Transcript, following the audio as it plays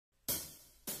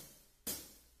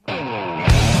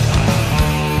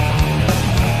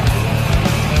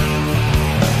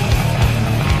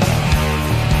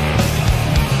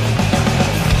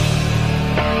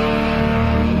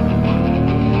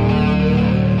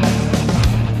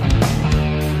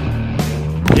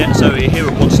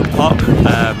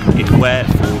in Ware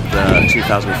for the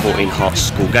 2014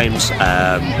 Hearts School Games,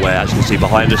 where, as you can see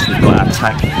behind us, we've got our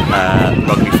tag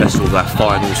rugby festival, our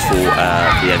finals for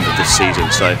the end of this season.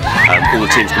 So all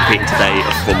the teams competing today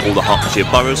are from all the Hertfordshire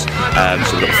boroughs,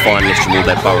 so we've got the finalists from all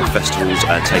their borough festivals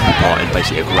taking part in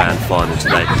basically a grand final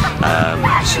today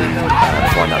to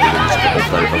find out the winners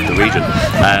of the region.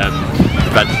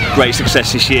 We've had great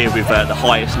success this year with the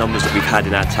highest numbers that we've had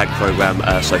in our tag programme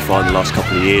so far in the last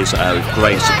couple of years, with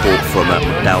great support from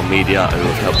McDowell Media, who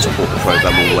have helped support the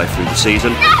programme all the way through the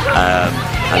season.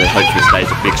 And then hopefully today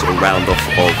is a big sort of round off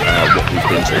of what we've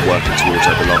been sort of working towards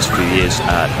over the last few years,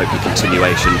 and hopefully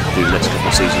continuation through the next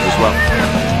couple of seasons as well.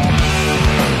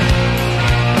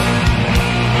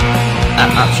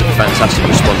 Absolutely fantastic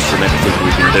response from everything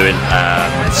we've been doing.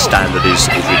 The standard is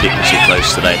ridiculously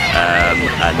close today,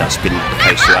 and that's been the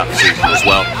case throughout the season as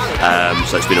well.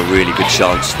 So it's been a really good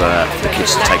chance for the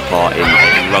kids to take part in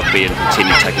rugby and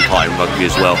continue taking part in rugby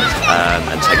as well,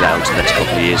 and take that on to the next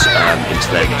couple of years into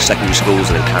their secondary schools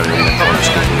and then carrying on their primary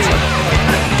schools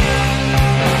also.